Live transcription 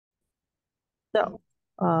So,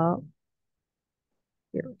 uh,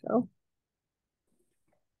 here we go.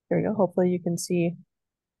 Here we go. Hopefully you can see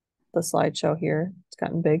the slideshow here. It's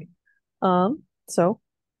gotten big. So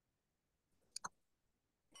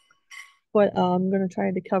what I'm going to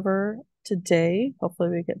try to cover today, hopefully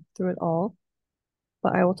we get through it all,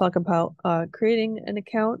 but I will talk about creating an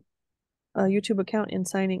account, a YouTube account and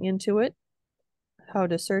signing into it, how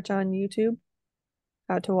to search on YouTube,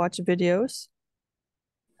 how to watch videos,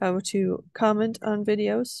 how to comment on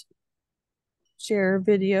videos, share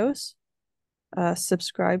videos,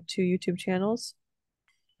 subscribe to YouTube channels,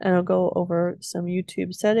 and I'll go over some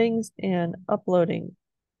YouTube settings and uploading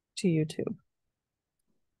to YouTube.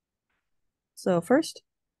 So first,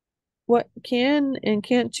 what can and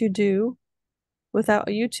can't you do without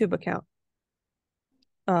a YouTube account?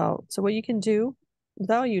 So what you can do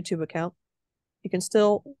without a YouTube account, you can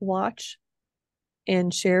still watch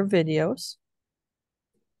and share videos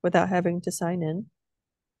without having to sign in.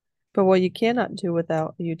 But what you cannot do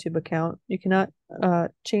without a YouTube account, you cannot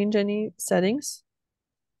change any settings.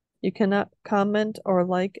 You cannot comment or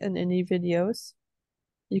like in any videos.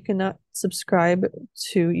 You cannot subscribe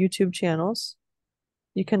to YouTube channels.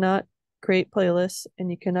 You cannot create playlists, and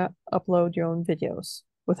you cannot upload your own videos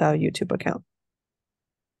without a YouTube account.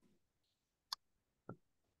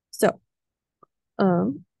 So,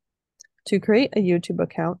 to create a YouTube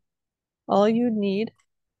account, all you need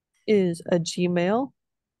is a Gmail,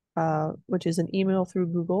 which is an email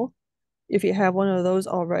through Google. If you have one of those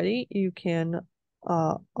already, you can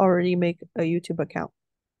already make a YouTube account.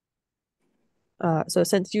 So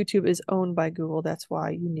since YouTube is owned by Google, that's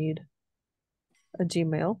why you need a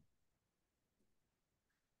Gmail.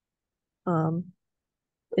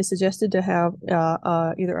 It's suggested to have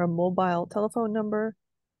either a mobile telephone number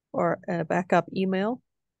or a backup email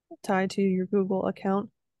tied to your Google account,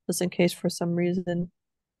 just in case for some reason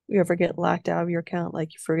you ever get locked out of your account,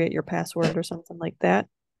 like you forget your password or something like that.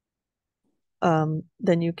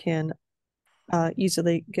 Then you can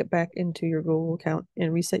easily get back into your Google account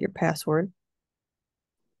and reset your password.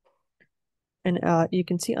 And you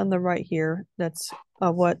can see on the right here, that's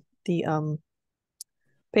what the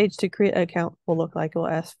page to create an account will look like. It will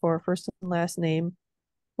ask for first and last name,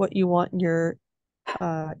 what you want your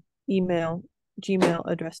email, Gmail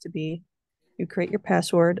address to be. You create your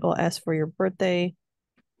password. It will ask for your birthday,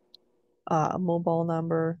 a mobile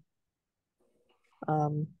number.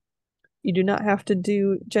 You do not have to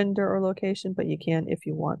do gender or location, but you can if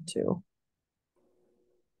you want to.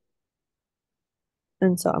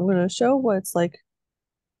 And so I'm going to show what it's like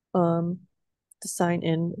to sign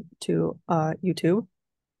in to YouTube.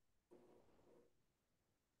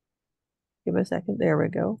 Give it a second. There we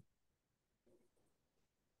go.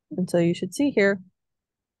 And so you should see here,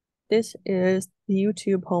 this is the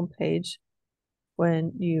YouTube homepage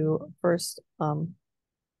when you first go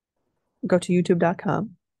to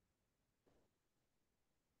youtube.com.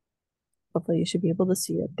 Hopefully you should be able to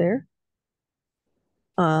see it there.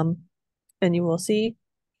 And you will see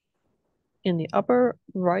in the upper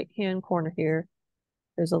right-hand corner here,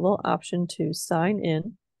 there's a little option to sign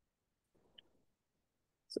in.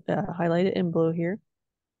 Highlighted in blue here.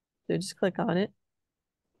 So just click on it.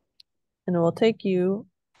 And it will take you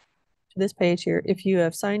to this page here if you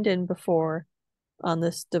have signed in before on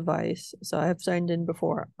this device. So I have signed in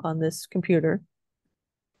before on this computer.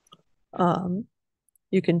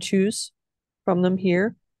 You can choose from them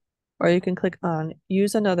here, or you can click on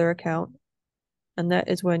use another account, and that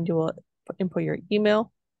is when you will input your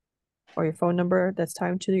email or your phone number that's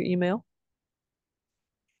tied to your email.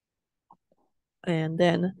 And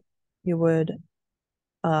then you would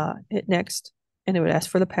hit next, and it would ask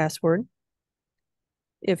for the password.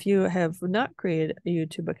 If you have not created a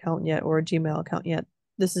YouTube account yet or a Gmail account yet,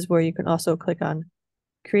 this is where you can also click on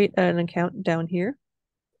create an account down here.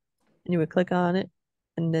 And you would click on it,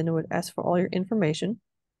 and then it would ask for all your information.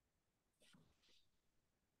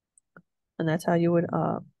 And that's how you would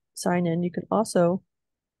sign in. You can also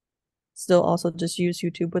still also just use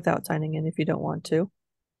YouTube without signing in if you don't want to.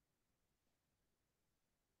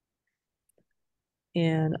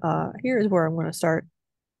 And here is where I'm going to start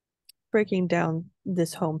breaking down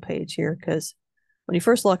this home page here, because when you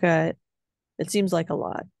first look at it, it seems like a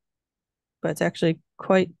lot, but it's actually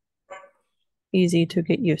quite easy to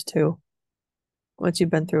get used to once you've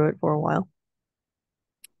been through it for a while.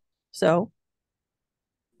 So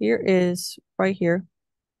here is right here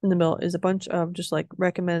in the middle is a bunch of just like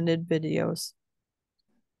recommended videos.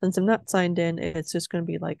 Since I'm not signed in, it's just going to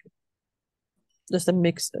be like just a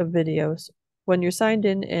mix of videos. When you're signed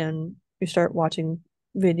in and you start watching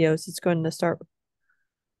videos, it's going to start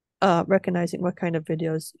recognizing what kind of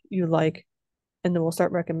videos you like and then we'll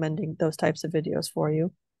start recommending those types of videos for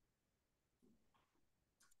you.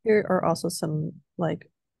 Here are also some like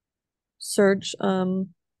search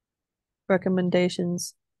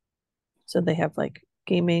recommendations. So they have like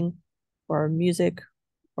gaming or music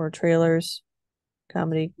or trailers,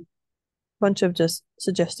 comedy, bunch of just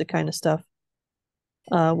suggested kind of stuff.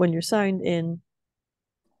 When you're signed in,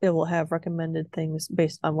 it will have recommended things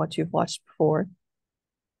based on what you've watched before.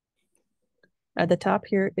 At the top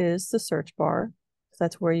here is the search bar. So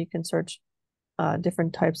that's where you can search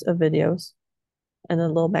different types of videos. And the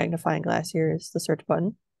little magnifying glass here is the search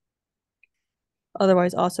button.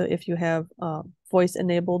 Otherwise, also, if you have voice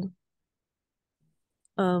enabled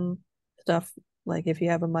stuff, like if you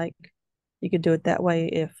have a mic, you could do it that way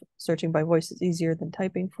if searching by voice is easier than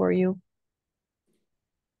typing for you.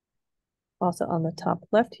 Also on the top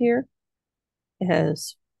left here, it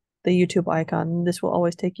has the YouTube icon. This will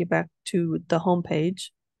always take you back to the home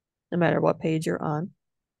page, no matter what page you're on.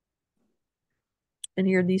 And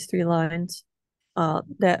here are these three lines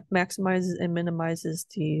that maximizes and minimizes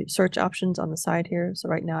the search options on the side here. So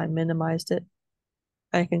right now I minimized it.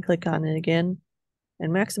 I can click on it again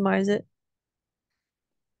and maximize it.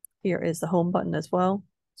 Here is the home button as well.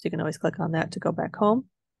 So you can always click on that to go back home.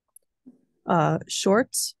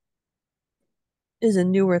 Shorts is a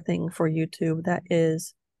newer thing for YouTube. That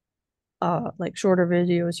is like shorter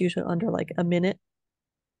videos, usually under like a minute.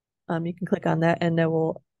 You can click on that and that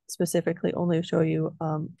will specifically only show you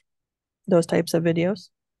those types of videos.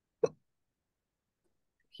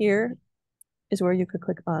 Here is where you could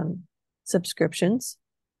click on subscriptions.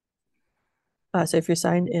 So if you're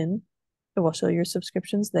signed in, it will show your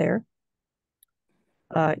subscriptions there.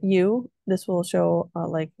 This will show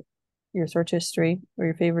like your search history or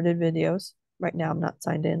your favorited videos. Right now I'm not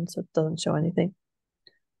signed in, so it doesn't show anything.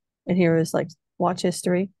 And here is like watch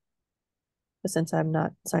history. But since I'm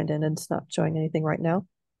not signed in, it's not showing anything right now.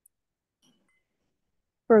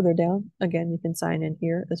 Further down, again, you can sign in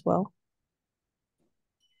here as well.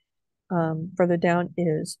 Further down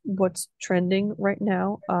is what's trending right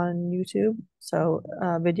now on YouTube. So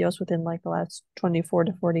videos within like the last 24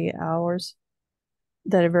 to 48 hours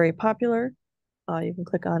that are very popular. You can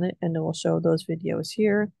click on it and it will show those videos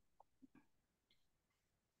here.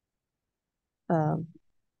 And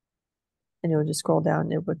you'll just scroll down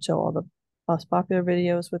and it would show all the most popular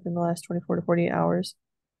videos within the last 24 to 48 hours.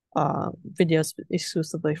 Videos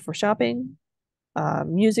exclusively for shopping,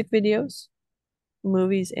 music videos,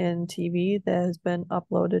 movies and TV that has been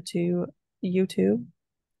uploaded to YouTube.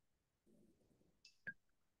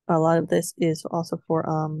 A lot of this is also for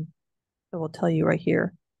it will tell you right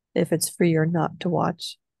here if it's free or not to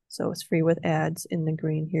watch. So it's free with ads in the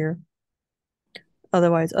green here.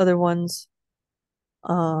 Otherwise, other ones,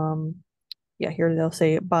 yeah, here they'll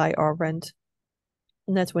say buy or rent.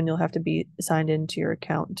 And that's when you'll have to be signed into your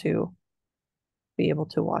account to be able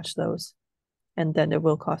to watch those. And then it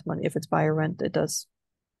will cost money. If it's buy or rent, it does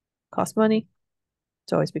cost money.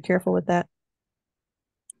 So always be careful with that.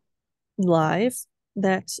 Live,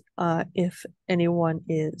 that's if anyone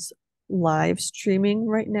is live streaming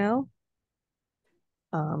right now.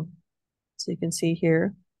 So you can see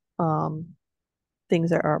here things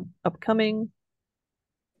that are upcoming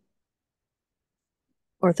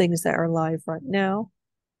or things that are live right now.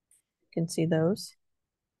 You can see those.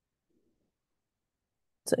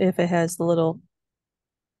 So if it has the little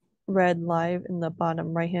red live in the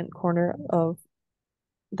bottom right-hand corner of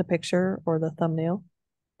the picture or the thumbnail,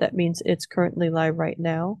 that means it's currently live right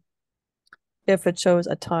now. If it shows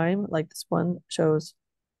a time, like this one shows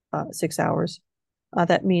 6 hours,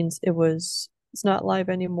 that means it's not live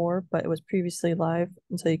anymore, but it was previously live,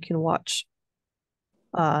 and so you can watch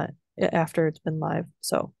after it's been live.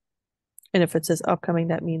 So, and if it says upcoming,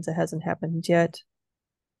 that means it hasn't happened yet.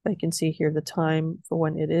 I can see here the time for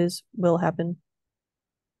when it will happen.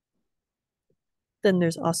 Then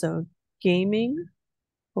there's also gaming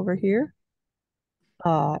over here,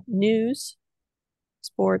 news,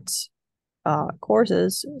 sports,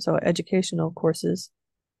 courses, so educational courses,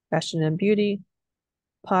 fashion and beauty,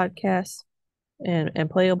 podcasts, and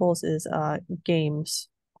playables is games.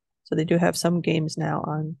 So they do have some games now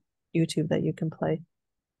on YouTube that you can play.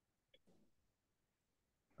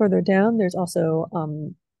 Further down, there's also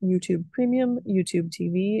YouTube Premium, YouTube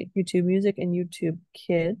TV, YouTube Music, and YouTube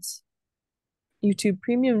Kids. YouTube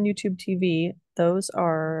Premium and YouTube TV, those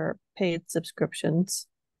are paid subscriptions.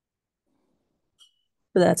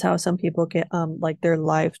 But that's how some people get like their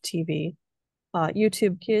live TV.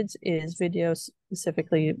 YouTube Kids is videos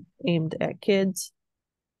specifically aimed at kids.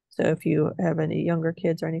 So if you have any younger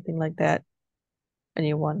kids or anything like that, and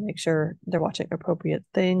you want to make sure they're watching appropriate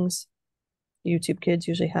things, YouTube Kids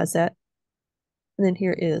usually has that. And then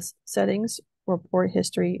here is settings, report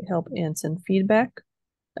history, help, and send feedback.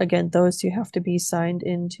 Again, those you have to be signed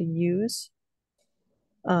in to use.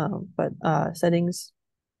 But settings,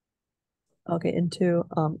 I'll get into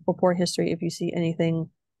report history. If you see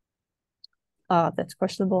anything that's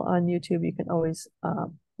questionable on YouTube, you can always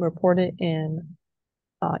report it, and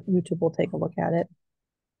YouTube will take a look at it.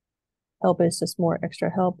 Help is just more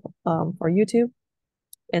extra help for YouTube,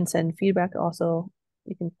 and send feedback. Also,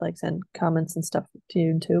 you can like send comments and stuff to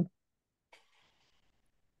YouTube.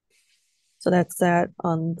 So that's that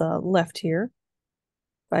on the left here.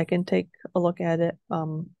 I can take a look at it,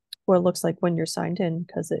 what it looks like when you're signed in,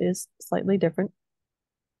 because it is slightly different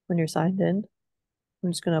when you're signed in.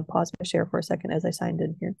 I'm just going to pause my share for a second as I signed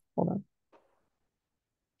in here. Hold on.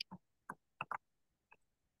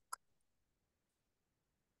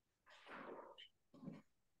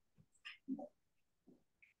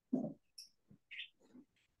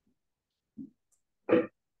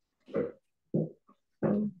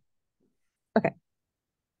 Okay.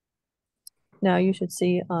 Now you should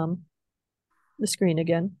see the screen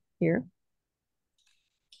again here.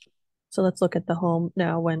 So let's look at the home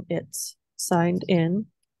now when it's signed in.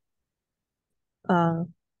 So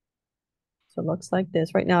it looks like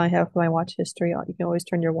this. Right now I have my watch history on. You can always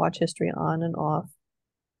turn your watch history on and off.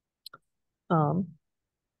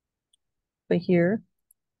 But here,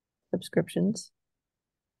 subscriptions.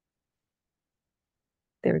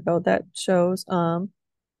 There we go. That shows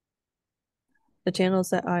the channels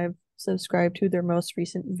that I've subscribed to, their most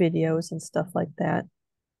recent videos and stuff like that.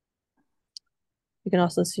 You can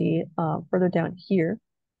also see further down here,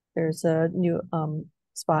 there's a new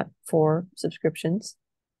spot for subscriptions.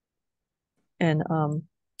 And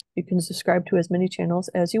you can subscribe to as many channels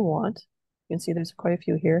as you want. You can see there's quite a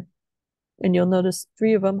few here. And you'll notice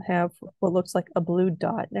 3 of them have what looks like a blue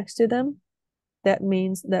dot next to them. That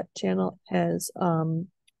means that channel has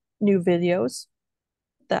new videos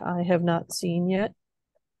that I have not seen yet.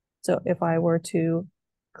 So if I were to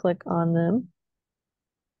click on them,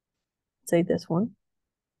 say this one,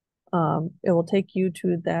 it will take you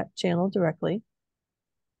to that channel directly,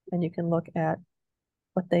 and you can look at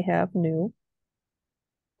what they have new.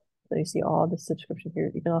 So you see all the subscription here.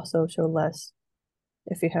 You can also show less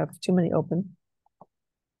if you have too many open.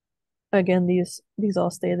 Again, these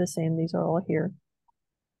all stay the same. These are all here.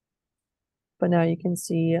 But now you can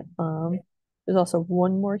see there's also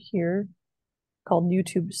one more here called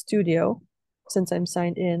YouTube Studio. Since I'm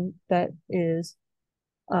signed in, that is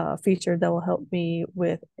a feature that will help me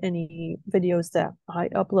with any videos that I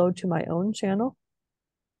upload to my own channel.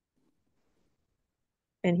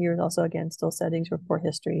 And here's also, again, still settings, report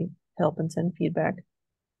history, help, and send feedback.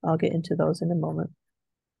 I'll get into those in a moment.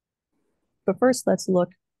 But first, let's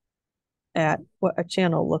look at what a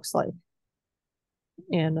channel looks like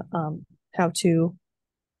and how to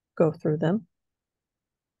go through them.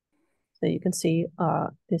 So you can see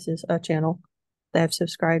this is a channel that I've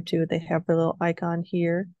subscribed to. They have the little icon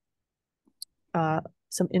here,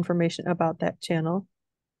 some information about that channel.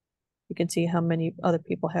 You can see how many other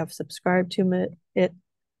people have subscribed to it,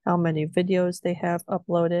 how many videos they have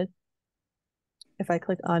uploaded. If I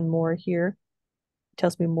click on more here, it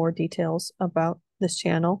tells me more details about this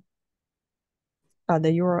channel,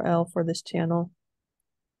 the URL for this channel,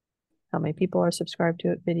 how many people are subscribed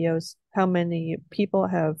to it, videos, how many people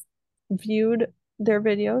have viewed their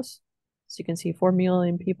videos. So you can see 4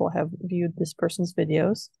 million people have viewed this person's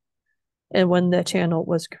videos, and when the channel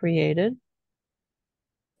was created.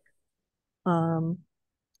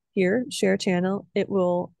 Here, share channel, it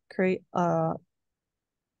will create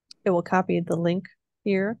it will copy the link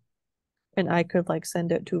here, and I could like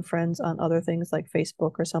send it to friends on other things like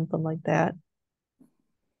Facebook or something like that.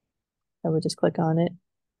 I would just click on it,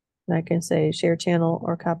 and I can say share channel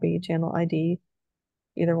or copy channel ID,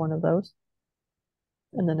 either one of those.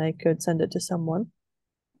 And then I could send it to someone.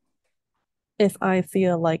 If I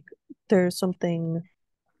feel like there's something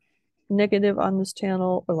negative on this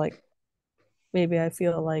channel, or like maybe I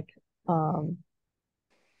feel like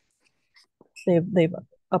they've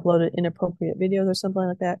uploaded inappropriate videos or something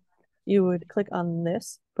like that, you would click on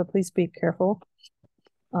this, but please be careful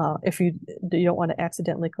if you don't want to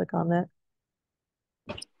accidentally click on that.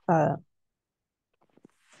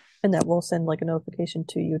 And that will send like a notification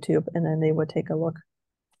to YouTube, and then they would take a look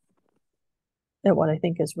at what I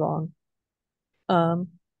think is wrong.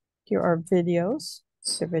 Here are videos.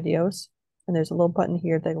 They're videos, and there's a little button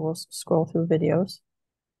here that will scroll through videos.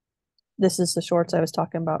 This is the shorts I was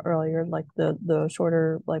talking about earlier, like the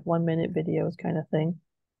shorter, like 1-minute videos kind of thing.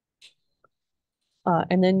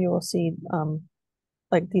 And then you will see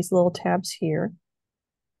like these little tabs here.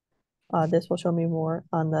 This will show me more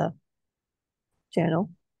on the channel.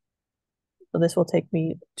 So this will take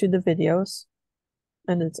me to the videos,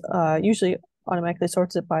 and it's usually automatically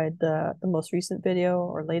sorts it by the most recent video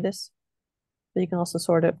or latest. But you can also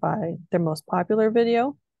sort it by their most popular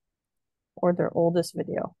video or their oldest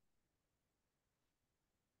video.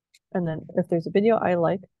 And then if there's a video I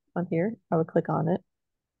like on here, I would click on it.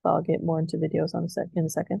 But I'll get more into videos in a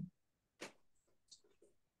second.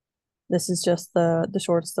 This is just the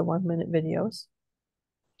shorts, the 1-minute videos.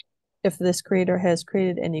 If this creator has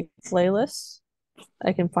created any playlists,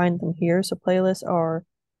 I can find them here. So playlists are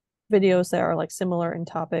videos that are like similar in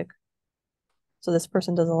topic. So this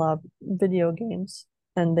person does a lot of video games,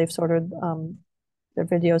 and they've sorted their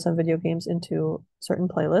videos on video games into certain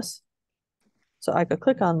playlists. So I could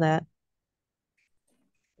click on that,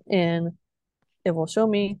 and it will show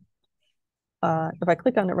me. If I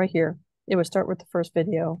click on it right here, it would start with the first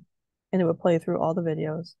video, and it would play through all the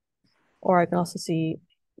videos. Or I can also see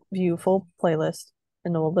view full playlist,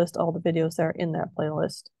 and it will list all the videos that are in that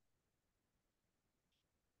playlist.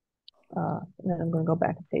 And then I'm going to go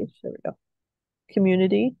back a page. There we go.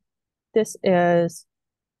 Community. This is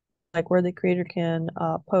like where the creator can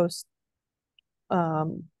post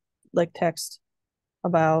like text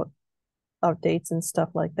about updates and stuff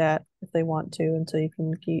like that if they want to, and so you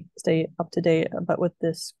can stay up to date about with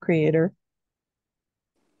this creator.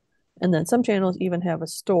 And then some channels even have a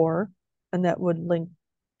store, and that would link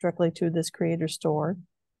directly to this creator store.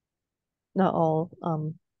 Not all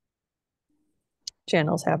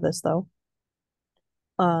channels have this though.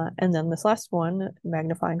 And then this last one,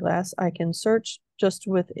 magnifying glass, I can search just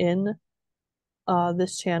within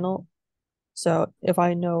this channel. So if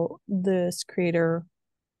I know this creator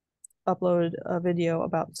uploaded a video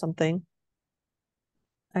about something,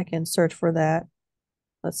 I can search for that.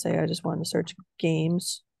 Let's say I just want to search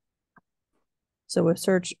games. So we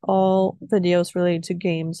search all videos related to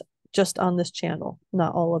games just on this channel,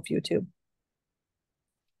 not all of YouTube.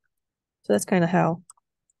 So that's kind of how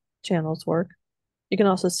channels work. You can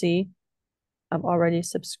also see I'm already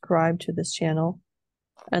subscribed to this channel.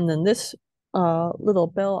 And then this little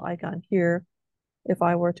bell icon here, if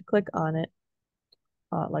I were to click on it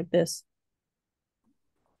like this,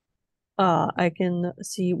 I can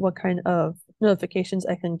see what kind of notifications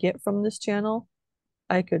I can get from this channel.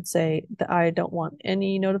 I could say that I don't want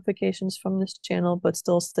any notifications from this channel, but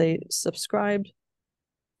still stay subscribed.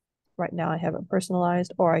 Right now I have it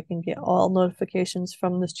personalized, or I can get all notifications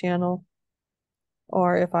from this channel.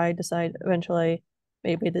 Or if I decide eventually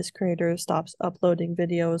maybe this creator stops uploading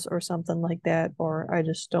videos or something like that, or I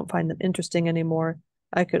just don't find them interesting anymore,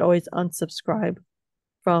 I could always unsubscribe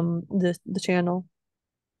from the channel.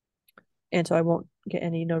 And so I won't get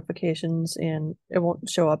any notifications, and it won't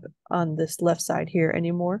show up on this left side here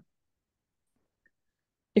anymore.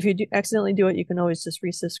 If you accidentally do it, you can always just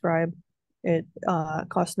resubscribe. It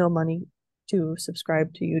costs no money to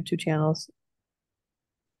subscribe to YouTube channels.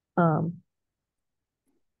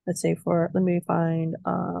 Let's say let me find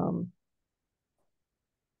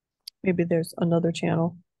maybe there's another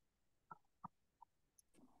channel.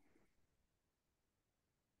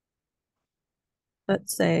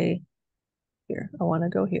 Let's say here, I want to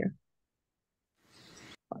go here.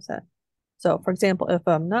 What's that? So for example, if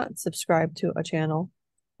I'm not subscribed to a channel,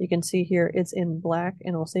 you can see here it's in black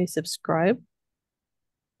and it'll say subscribe.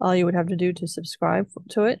 All you would have to do to subscribe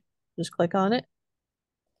to it, just click on it,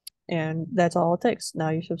 and that's all it takes.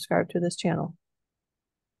 Now you subscribe to this channel.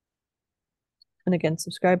 And again,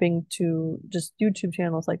 subscribing to just YouTube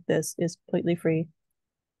channels like this is completely free.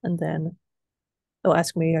 And then they'll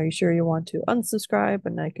ask me, are you sure you want to unsubscribe?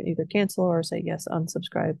 And I can either cancel or say yes,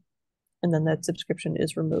 unsubscribe. And then that subscription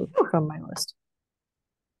is removed from my list.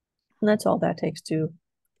 And that's all that takes to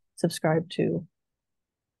subscribe to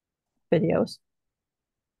videos.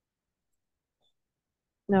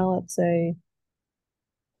 Now let's say,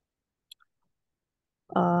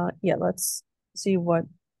 yeah, let's see what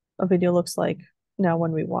a video looks like now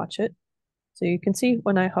when we watch it. So you can see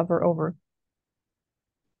when I hover over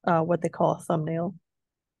what they call a thumbnail,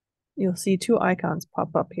 you'll see two icons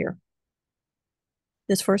pop up here.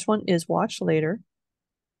 This first one is watch later.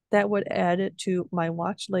 That would add it to my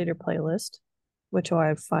watch later playlist, which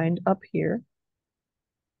I find up here.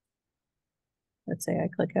 Let's say I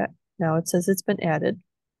click it. Now it says it's been added.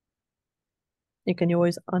 You can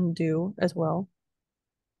always undo as well.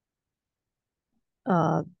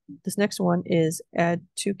 This next one is add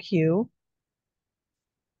to queue.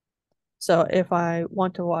 So if I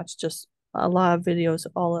want to watch just a lot of videos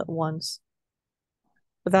all at once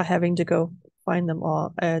without having to go find them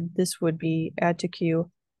all, this would be add to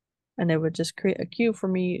queue, and it would just create a queue for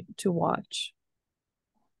me to watch.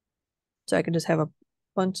 So I can just have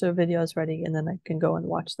bunch of videos ready, and then I can go and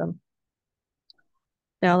watch them.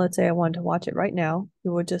 Now, let's say I wanted to watch it right now.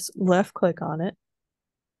 You would just left click on it.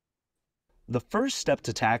 The first step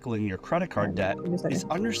to tackling your credit card debt Give me a is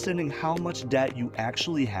second. understanding how much debt you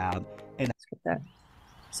actually have and Skip that.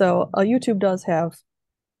 So YouTube does have,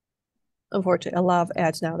 unfortunately, a lot of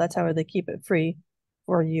ads now. That's how they keep it free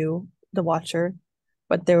for you, the watcher.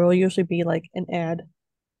 But there will usually be like an ad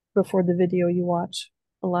before the video you watch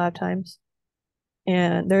a lot of times.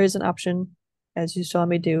 And there is an option, as you saw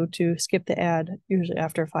me do, to skip the ad, usually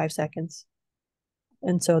after 5 seconds.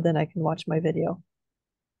 And so then I can watch my video.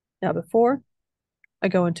 Now, before I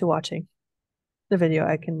go into watching the video,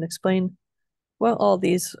 I can explain what all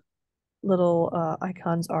these little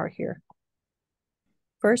icons are here.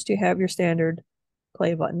 First, you have your standard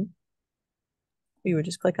play button. You would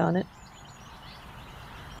just click on it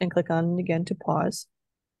and click on it again to pause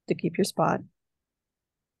to keep your spot.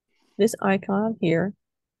 This icon here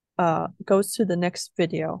goes to the next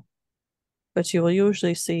video, but you will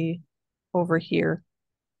usually see over here,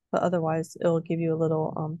 but otherwise it'll give you a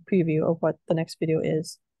little preview of what the next video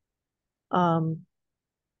is. Because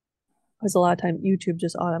a lot of time YouTube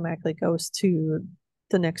just automatically goes to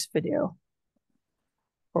the next video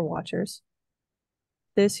for watchers.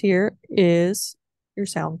 This here is your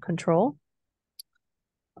sound control.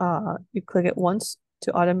 You click it once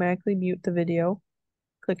to automatically mute the video.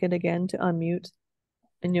 Click it again to unmute,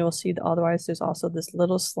 and you'll see that otherwise there's also this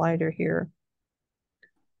little slider here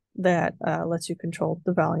that lets you control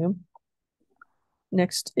the volume.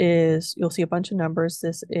 Next is, you'll see a bunch of numbers.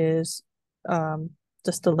 This is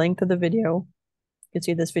just the length of the video. You can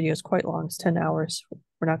see this video is quite long. It's 10 hours.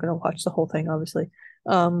 We're not going to watch the whole thing, obviously.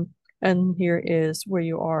 And here is where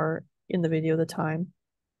you are in the video, the time.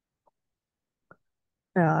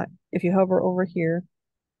 If you hover over here,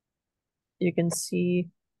 you can see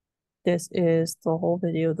this is the whole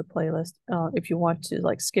video, the playlist. If you want to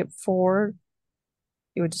like skip forward,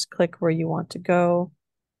 you would just click where you want to go.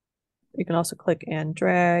 You can also click and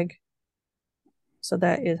drag. So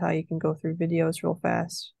that is how you can go through videos real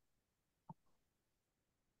fast.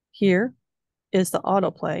 Here is the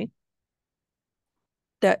autoplay.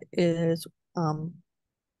 That is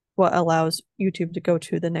what allows YouTube to go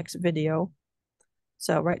to the next video.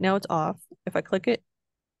 So right now it's off. If I click it,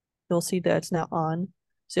 you'll see that it's now on.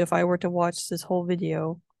 So if I were to watch this whole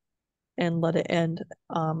video and let it end,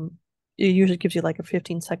 it usually gives you like a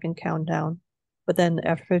 15-second countdown. But then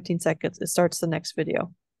after 15 seconds, it starts the next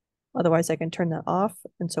video. Otherwise, I can turn that off.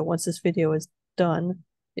 And so once this video is done,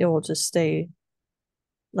 it will just stay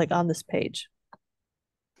like on this page.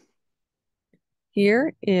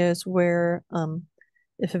 Here is where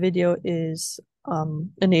if a video is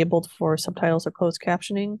enabled for subtitles or closed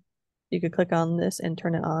captioning, you could click on this and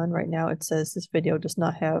turn it on. Right now it says this video does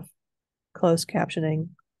not have closed captioning,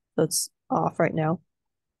 so it's off right now.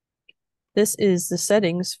 This is the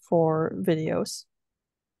settings for videos.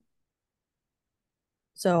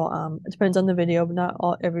 So it depends on the video, but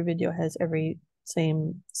not every video has every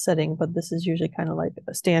same setting, but this is usually kind of like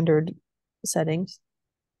a standard settings.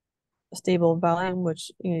 A stable volume,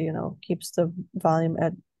 which keeps the volume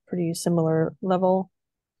at pretty similar level.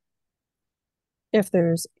 If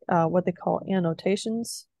there's what they call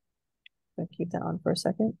annotations, I'm gonna keep that on for a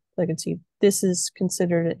second so I can see this is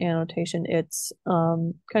considered an annotation. It's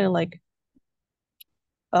kind of like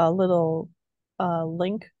a little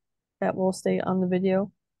link that will stay on the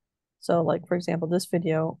video. So like for example, this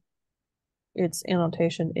video, its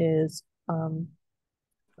annotation is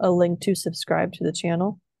a link to subscribe to the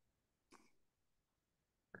channel.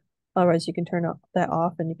 Otherwise, you can turn that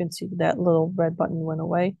off and you can see that little red button went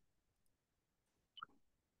away.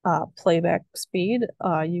 Playback speed,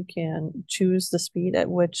 you can choose the speed at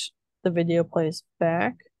which the video plays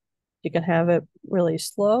back. You can have it really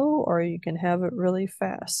slow or you can have it really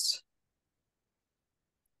fast.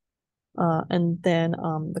 And then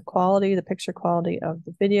the quality, the picture quality of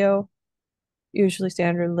the video, usually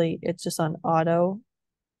standardly it's just on auto.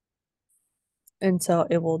 And so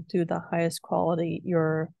it will do the highest quality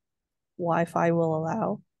your Wi-Fi will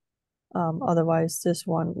allow. Otherwise, this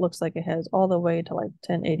one looks like it has all the way to like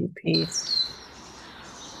 1080p.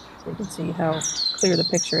 So you can see how clear the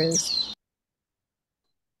picture is.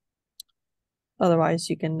 Otherwise,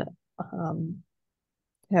 you can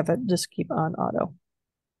have it just keep on auto.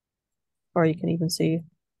 Or you can even see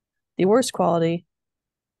the worst quality.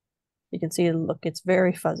 You can see, look, it's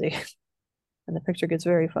very fuzzy. And the picture gets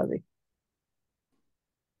very fuzzy.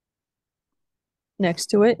 Next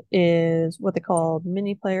to it is what they call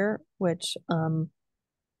mini player, which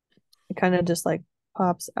it kind of just like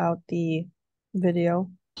pops out the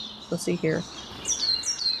video. You'll see here.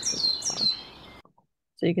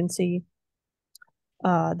 So you can see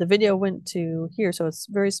the video went to here, so it's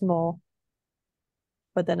very small.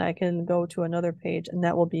 But then I can go to another page and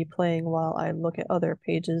that will be playing while I look at other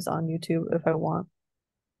pages on YouTube if I want.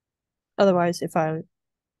 Otherwise, if I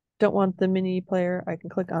don't want the mini player, I can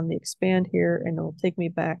click on the expand here and it will take me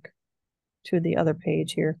back to the other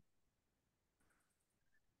page here.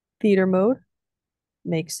 Theater mode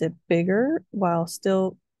makes it bigger while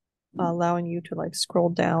still allowing you to like scroll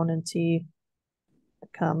down and see the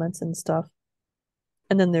comments and stuff.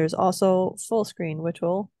 And then there's also full screen, which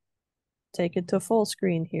will take it to full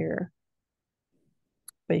screen here.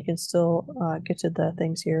 But you can still get to the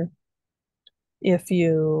things here. If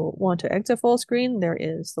you want to exit full screen, there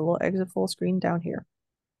is the little exit full screen down here.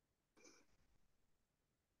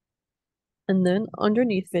 And then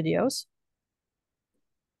underneath videos,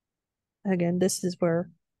 again, this is where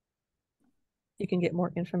you can get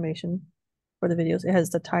more information for the videos. It has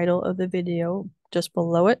the title of the video just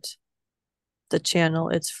below it, the channel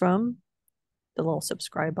it's from, the little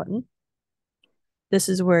subscribe button. This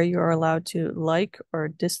is where you are allowed to like or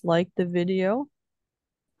dislike the video.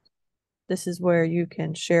 This is where you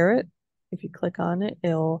can share it. If you click on it,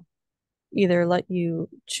 it'll either let you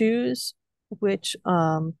choose which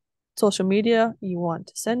social media you want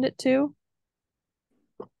to send it to,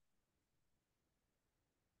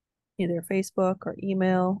 either Facebook or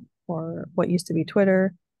email or what used to be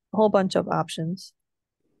Twitter, a whole bunch of options.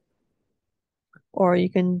 Or you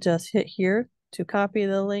can just hit here to copy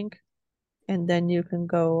the link, and then you can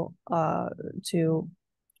go to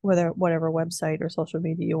whatever website or social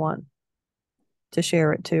media you want to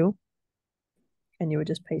share it to, and you would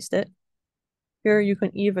just paste it. Here you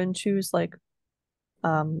can even choose like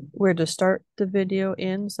where to start the video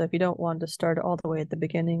in. So if you don't want to start it all the way at the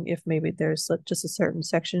beginning, if maybe there's just a certain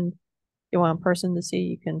section you want a person to see,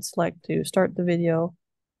 you can select to start the video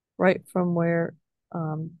right from where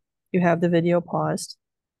you have the video paused.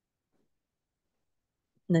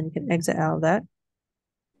 And then you can exit out of that.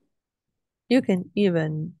 You can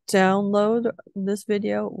even download this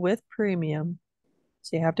video with premium.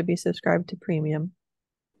 So you have to be subscribed to premium.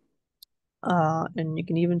 And you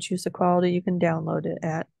can even choose the quality you can download it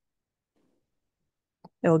at.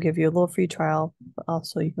 It will give you a little free trial, but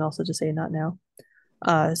also you can also just say not now.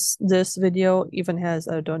 This video even has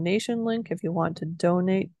a donation link if you want to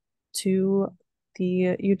donate to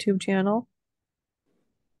the YouTube channel.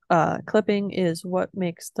 Clipping is what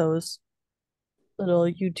makes those little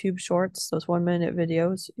YouTube shorts, those 1-minute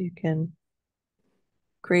videos. You can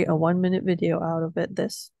create a 1-minute video out of it.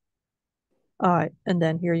 And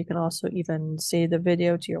then here you can also even save the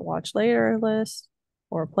video to your watch later list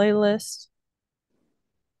or playlist.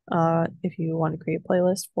 If you want to create a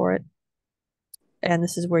playlist for it. And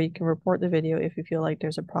this is where you can report the video if you feel like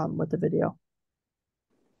there's a problem with the video.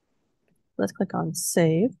 Let's click on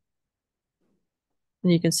save.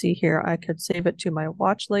 And you can see here, I could save it to my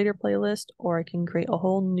watch later playlist, or I can create a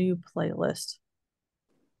whole new playlist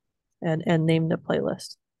and name the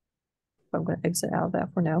playlist. I'm going to exit out of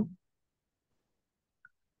that for now.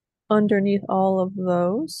 Underneath all of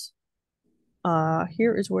those,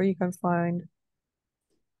 here is where you can find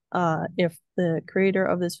if the creator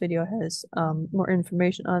of this video has more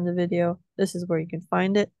information on the video. This is where you can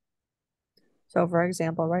find it. So for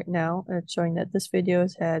example, right now, it's showing that this video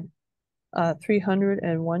has had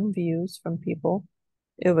 301 views from people.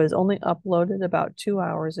 It was only uploaded about 2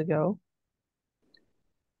 hours ago.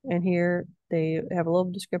 And here they have a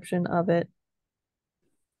little description of it,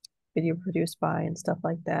 video produced by and stuff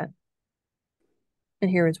like that. And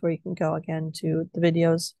here is where you can go again to the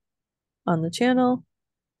videos on the channel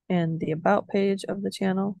and the about page of the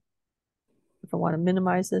channel. If I want to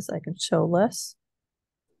minimize this, I can show less.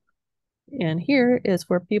 And here is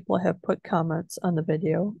where people have put comments on the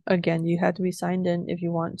video. Again, you have to be signed in if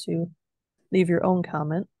you want to leave your own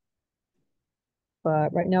comment.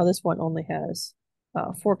 But right now, this one only has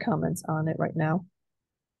 4 comments on it right now.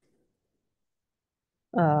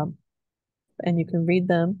 And you can read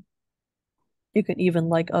them. You can even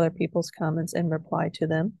like other people's comments and reply to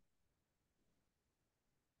them.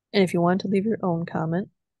 And if you want to leave your own comment,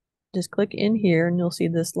 just click in here and you'll see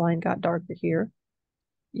this line got darker here.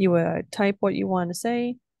 You type what you want to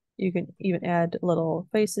say. You can even add little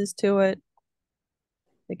faces to it.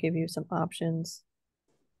 They give you some options.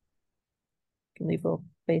 You can leave little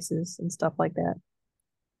faces and stuff like that.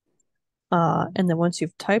 And then once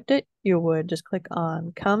you've typed it, you would just click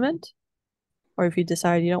on comment. Or if you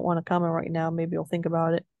decide you don't want to comment right now, maybe you'll think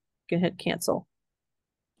about it, you can hit cancel.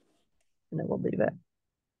 And then we'll leave it.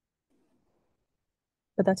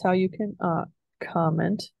 But that's how you can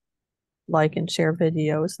comment, like, and share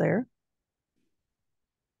videos there.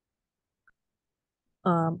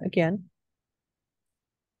 Again,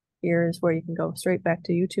 here's where you can go straight back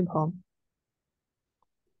to YouTube home.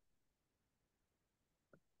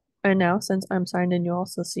 And now, since I'm signed in, you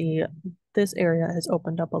also see this area has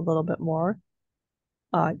opened up a little bit more.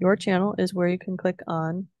 Your channel is where you can click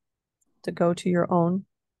on to go to your own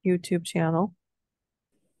YouTube channel.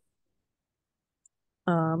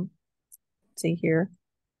 See here,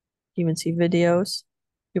 you can see videos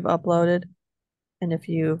you've uploaded, and if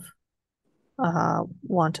you've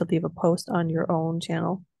want to leave a post on your own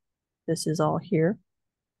channel, this is all here.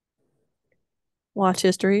 Watch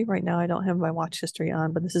history. Right now, I don't have my watch history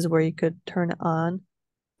on, but this is where you could turn it on.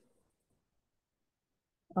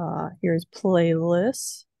 Here's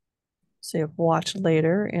playlists. So you have watched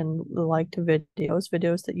later and liked videos.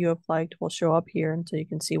 Videos that you have liked will show up here, and so you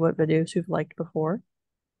can see what videos you've liked before.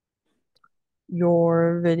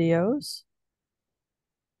 Your videos.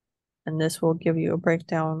 And this will give you a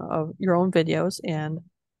breakdown of your own videos and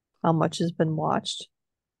how much has been watched.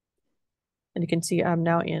 And you can see I'm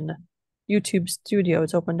now in YouTube Studio.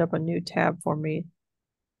 It's opened up a new tab for me.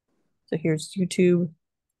 So here's YouTube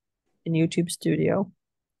and YouTube Studio.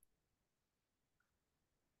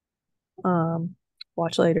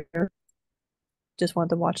 Watch later. Just want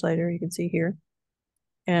to watch later, you can see here.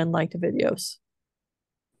 And liked videos.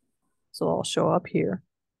 So I'll show up here.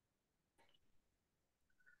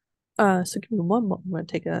 So give me one moment. I'm going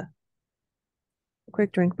to take a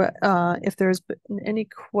quick drink. But if there's been any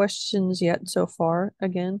questions yet so far,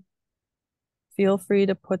 again, feel free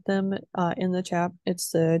to put them in the chat. It's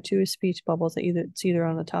the two speech bubbles that it's either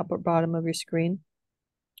on the top or bottom of your screen.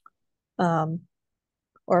 Or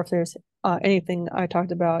if there's anything I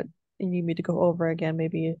talked about you need me to go over again,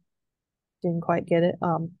 maybe you didn't quite get it,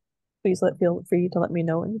 please feel free to let me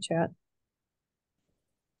know in the chat.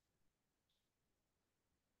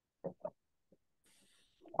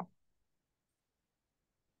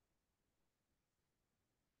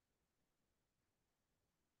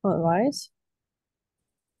 Otherwise,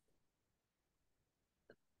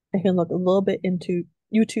 I can look a little bit into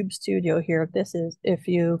YouTube Studio here. This is if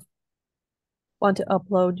you want to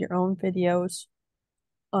upload your own videos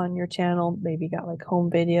on your channel, maybe you got like home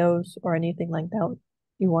videos or anything like that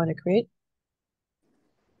you want to create.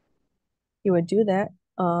 You would do that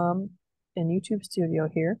in YouTube Studio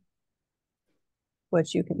here,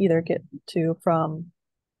 which you can either get to from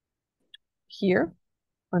here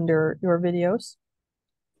under your videos,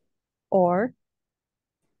 or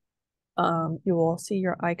you will see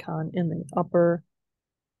your icon in the upper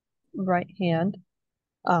right hand.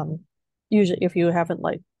 Usually if you haven't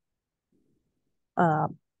like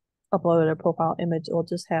uploaded a profile image, it will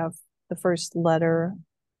just have the first letter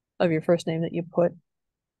of your first name that you put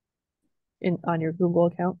in on your Google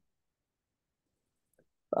account.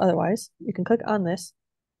 But otherwise, you can click on this,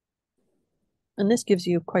 and this gives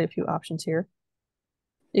you quite a few options here.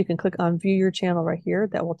 You can click on view your channel right here.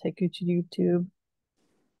 That will take you to YouTube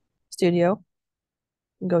Studio.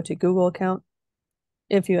 Go to Google account.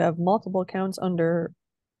 If you have multiple accounts under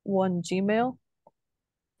one Gmail,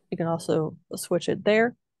 you can also switch it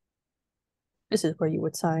there. This is where you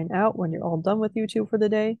would sign out when you're all done with YouTube for the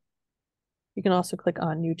day. You can also click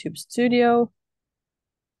on YouTube Studio.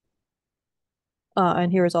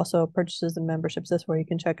 And here is also purchases and memberships. That's where you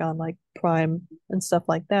can check on like Prime and stuff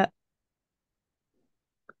like that.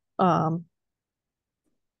 But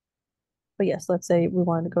yes, let's say we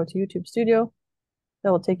wanted to go to YouTube Studio.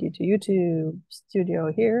 That will take you to YouTube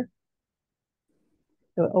Studio here.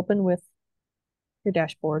 It will open with your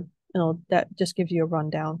dashboard, and that just gives you a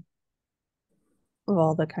rundown of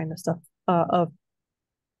all the kind of stuff of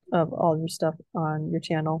all your stuff on your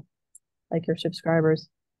channel, like your subscribers,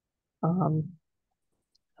 how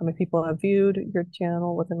many people have viewed your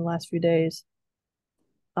channel within the last few days,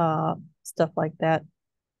 stuff like that.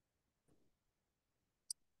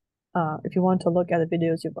 If you want to look at the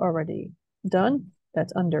videos you've already done,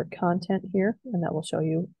 that's under content here, and that will show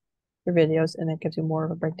you your videos, and it gives you more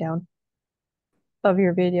of a breakdown of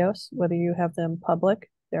your videos, whether you have them public,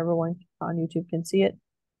 so everyone on YouTube can see it,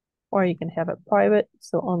 or you can have it private,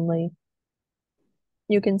 so only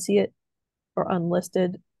you can see it, or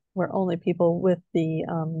unlisted, where only people with the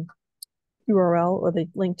URL or the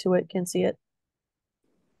link to it can see it.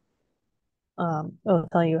 It'll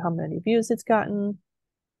tell you how many views it's gotten,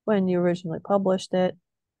 when you originally published it,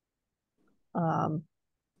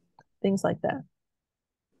 things like that.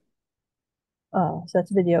 So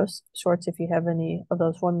that's videos, shorts if you have any of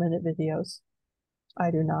those 1-minute videos. I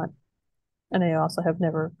do not. And I also have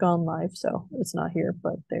never gone live, so it's not here,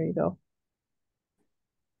 but there you go.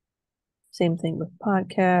 Same thing with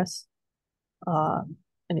podcasts,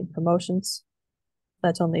 any promotions.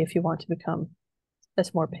 That's only if you want to become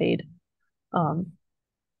that's more paid. Um,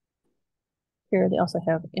 Here they also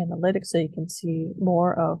have analytics, so you can see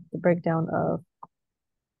more of the breakdown of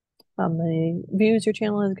how many views your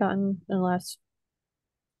channel has gotten in the last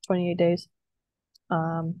 28 days,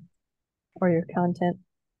 or your content,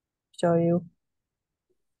 show you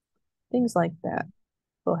things like that.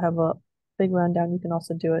 We'll have a big rundown. You can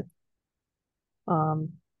also do it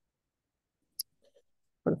um,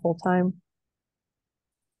 for the full time,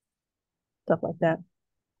 stuff like that.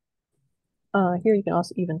 Here you can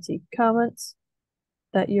also even see comments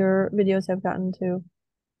that your videos have gotten to. You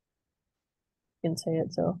can say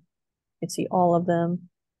it so you can see all of them.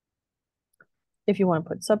 If you want to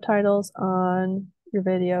put subtitles on your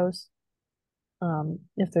videos,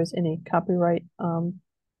 if there's any copyright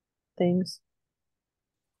things.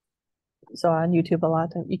 So on YouTube, a lot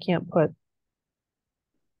of times you can't put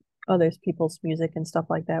other people's music and stuff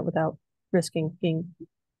like that without risking being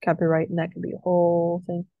copyright, and that could be a whole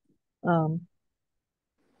thing.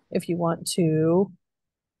 If you want to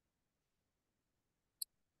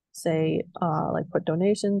say like put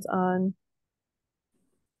donations on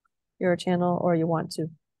your channel, or you want to,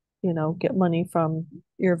 get money from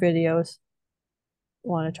your videos,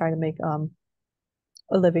 want to try to make a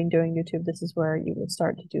living doing YouTube, this is where you would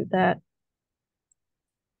start to do that.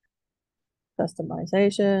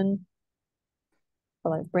 Customization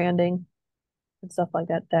for like branding and stuff like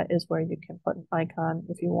that. That is where you can put an icon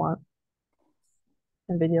if you want,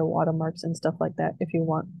 and video watermarks and stuff like that if you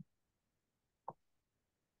want.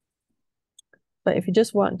 But if you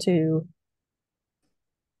just want to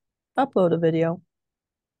upload a video,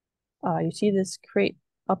 you see this create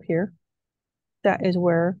up here. That is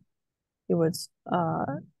where you would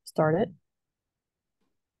start it.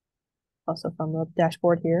 Also from the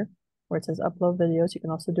dashboard here, where it says upload videos, you can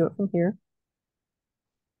also do it from here.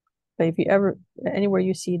 But if you ever, anywhere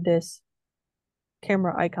you see this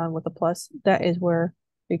camera icon with a plus, that is where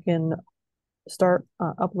you can start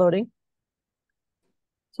uploading.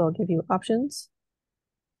 So I'll give you options.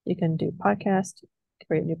 You can do podcast,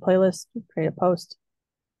 create a new playlist, create a post,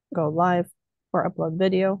 go live, or upload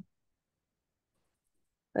video.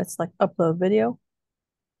 Let's select upload video.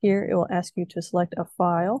 Here it will ask you to select a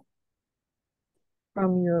file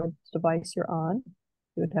from your device you're on.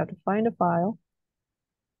 You would have to find a file.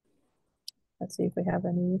 Let's see if we have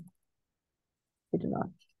any. We do not.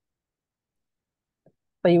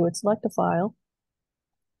 But you would select a file.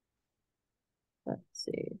 Let's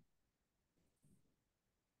see.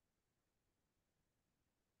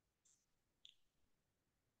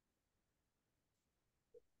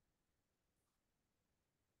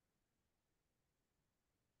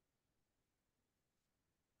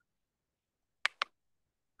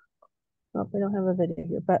 Oh, we don't have a video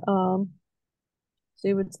here, but so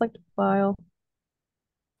you would select a file,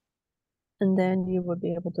 and then you would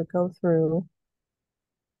be able to go through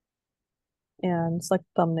and select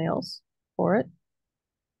thumbnails for it.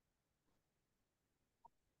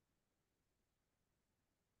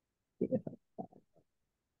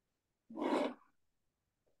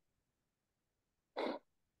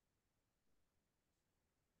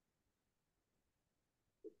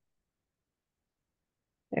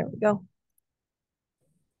 There we go.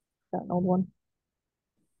 Got an old one.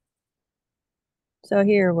 So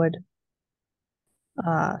here would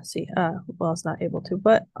see well, it's not able to,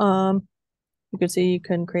 but you can see you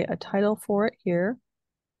can create a title for it here.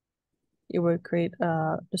 You would create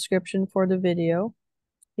a description for the video.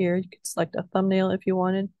 Here you could select a thumbnail if you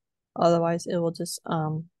wanted. Otherwise, it will just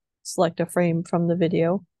select a frame from the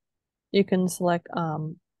video. You can select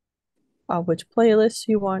which playlist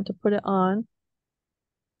you want to put it on.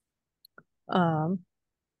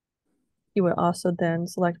 You would also then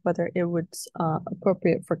select whether it would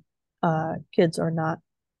appropriate for kids or not.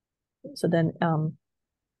 So then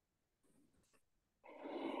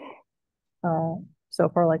so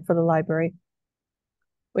for the library,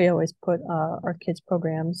 we always put our kids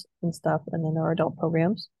programs and stuff, and then our adult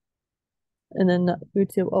programs. And then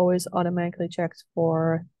YouTube always automatically checks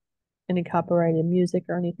for any copyrighted music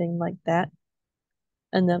or anything like that.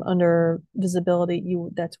 And then under visibility,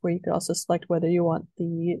 that's where you could also select whether you want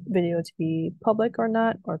the video to be public or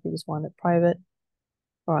not, or if you just want it private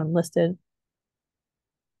or unlisted,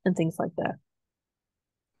 and things like that.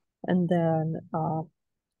 And then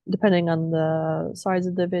depending on the size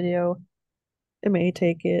of the video, it may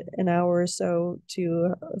take it an hour or so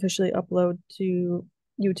to officially upload to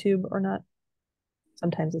YouTube or not.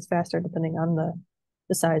 Sometimes it's faster depending on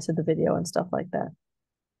the size of the video and stuff like that.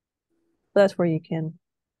 But that's where you can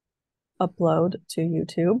upload to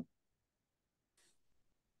YouTube.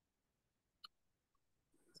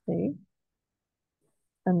 See?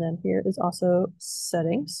 And then here is also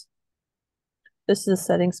settings. This is a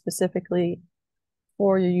setting specifically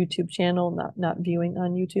for your YouTube channel, not viewing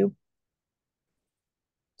on YouTube.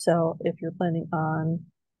 So if you're planning on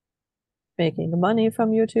making money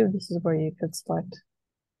from YouTube, this is where you could select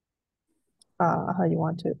how you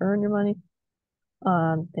want to earn your money.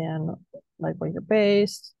 Then like where you're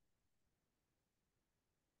based.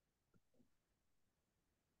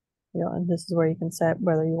 And this is where you can set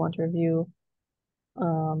whether you want to review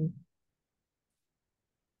um,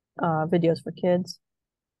 videos for kids.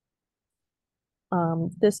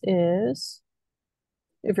 This is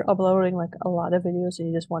if you're uploading like a lot of videos and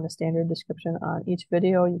you just want a standard description on each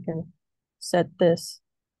video, you can set the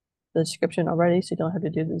description already, so you don't have to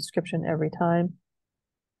do the description every time.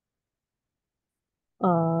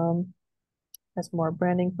 Has more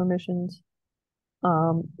branding permissions.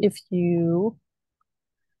 If you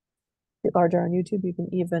get larger on YouTube, you can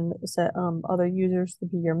even set other users to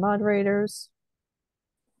be your moderators.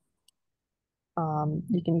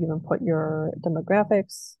 You can even put your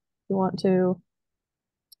demographics if you want to,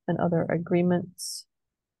 and other agreements.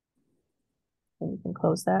 And you can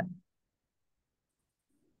close that.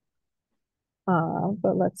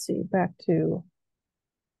 But let's see, back to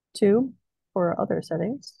Tube for other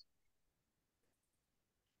settings.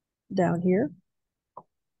 Down here.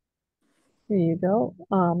 Here you go.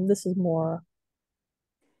 This is more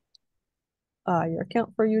your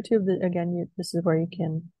account for YouTube. Again, this is where you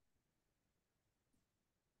can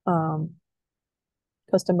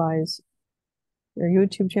customize your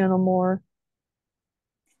YouTube channel more.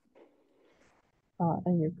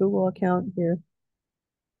 And your Google account here.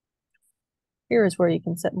 Here is where you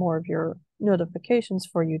can set more of your notifications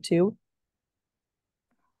for YouTube.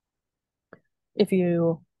 If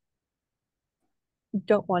you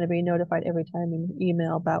don't want to be notified every time in your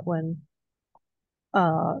email about when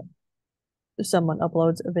someone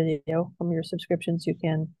uploads a video from your subscriptions, you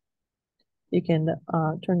can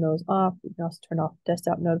turn those off. You can also turn off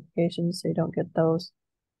desktop notifications so you don't get those.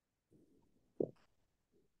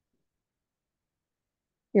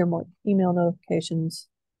 Here are more email notifications.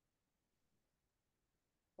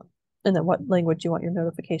 And then what language you want your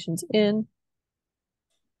notifications in.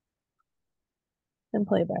 And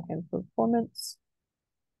playback and performance.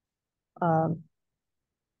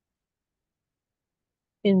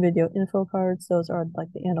 In-video info cards, those are like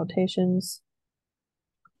the annotations.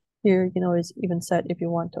 Here you can always even set if you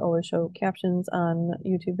want to always show captions on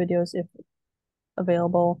YouTube videos if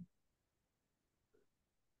available.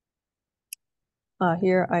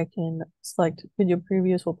 Here I can select video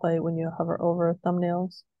previews will play when you hover over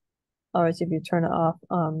thumbnails. Otherwise, if you turn it off,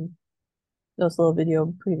 those little video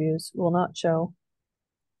previews will not show.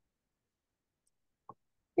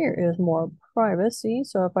 Here is more privacy.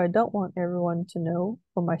 So if I don't want everyone to know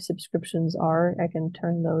what my subscriptions are, I can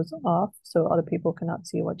turn those off so other people cannot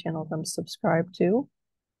see what channels I'm subscribed to.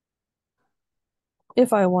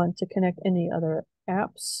 If I want to connect any other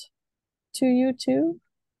apps to YouTube,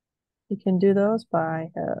 you can do those, but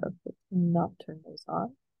I have not turned those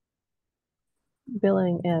on.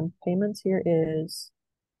 Billing and payments here is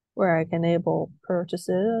where I can enable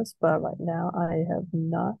purchases, but right now I have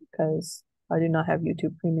not because I do not have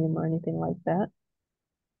YouTube Premium or anything like that.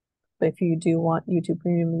 But if you do want YouTube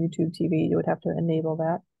Premium and YouTube TV, you would have to enable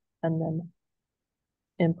that and then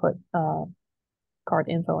input card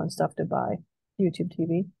info and stuff to buy YouTube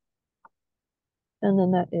TV. And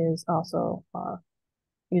then that is also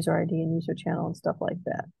user ID and user channel and stuff like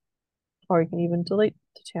that. Or you can even delete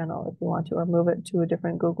the channel if you want to, or move it to a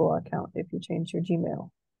different Google account if you change your Gmail.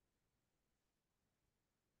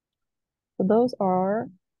 So those are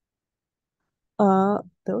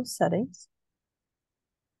those settings.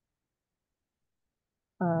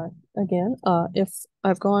 Again, if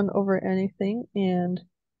I've gone over anything and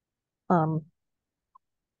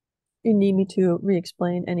you need me to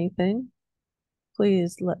re-explain anything,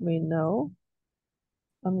 please let me know.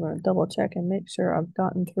 I'm going to double check and make sure I've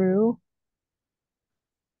gotten through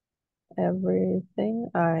everything.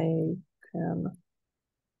 I can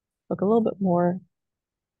look a little bit more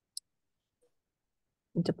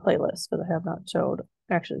into playlists because I have not showed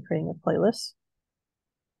actually creating a playlist.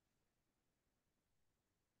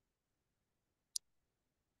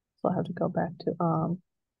 So I'll have to go back to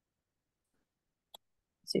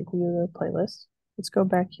see if we do the playlist. Let's go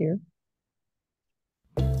back here.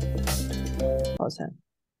 Pause that.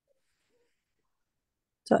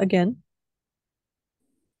 So again,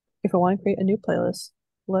 if I want to create a new playlist,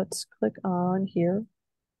 let's click on here.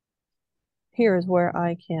 Here is where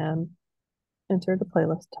I can enter the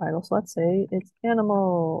playlist title. So let's say it's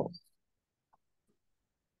animals.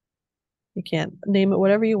 You can name it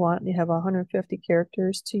whatever you want. You have 150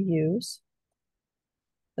 characters to use.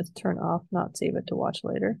 Let's turn off, not save it to watch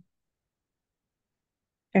later.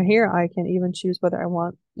 And here I can even choose whether I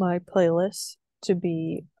want my playlist to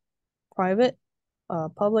be private,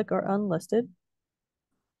 public, or unlisted.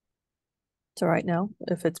 So right now,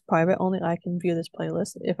 if it's private only, I can view this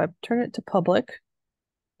playlist. If I turn it to public,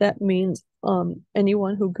 that means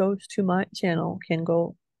anyone who goes to my channel can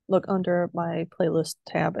go look under my playlist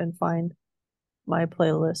tab and find my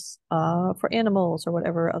playlists for animals or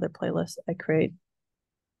whatever other playlists I create.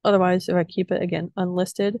 Otherwise, if I keep it again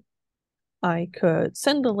unlisted, I could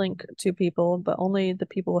send the link to people, but only the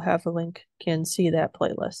people who have the link can see that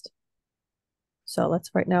playlist. So let's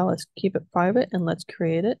keep it private and let's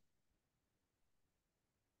create it.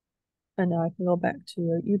 And now I can go back to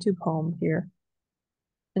your YouTube home here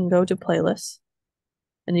and go to playlists.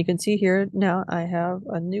 And you can see here now I have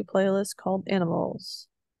a new playlist called Animals.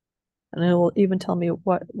 And it will even tell me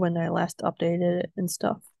when I last updated it and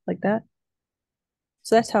stuff like that.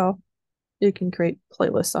 So that's how you can create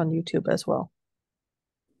playlists on YouTube as well.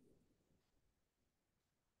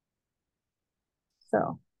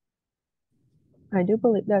 So I do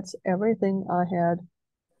believe that's everything I had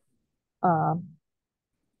um,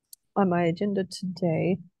 on my agenda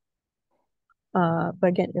today. But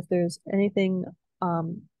again, if there's anything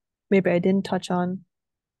maybe I didn't touch on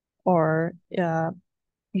or you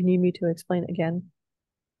need me to explain again,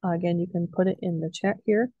 again, you can put it in the chat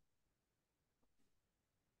here.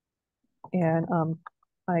 And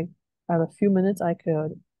I have a few minutes I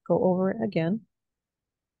could go over it again.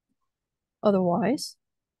 Otherwise,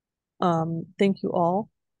 thank you all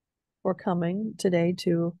for coming today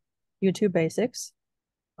to YouTube Basics.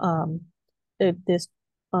 This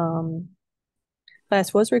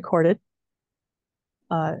class was recorded,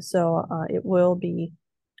 so it will be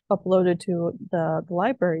uploaded to the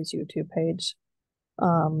library's YouTube page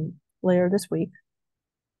later this week.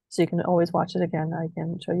 So you can always watch it again. I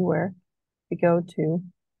can show you where. You go to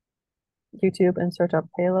YouTube and search up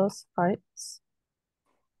Palos Heights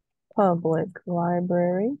Public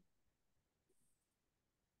Library.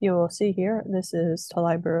 You will see here, this is the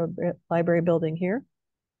library building here.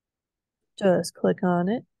 Just click on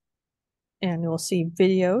it and you'll see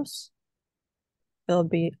videos. They'll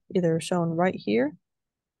be either shown right here,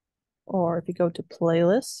 or if you go to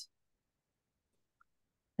playlists,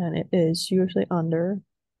 and it is usually under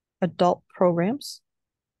adult programs.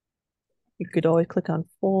 You could always click on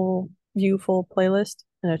view full playlist,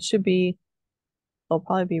 and it'll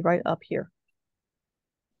probably be right up here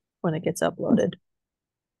when it gets uploaded.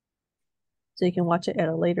 So you can watch it at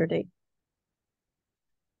a later date.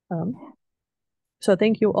 So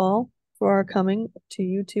thank you all for coming to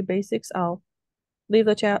YouTube Basics. I'll leave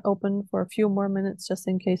the chat open for a few more minutes just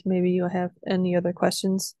in case maybe you have any other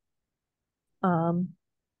questions. And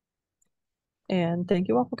thank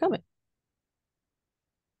you all for coming.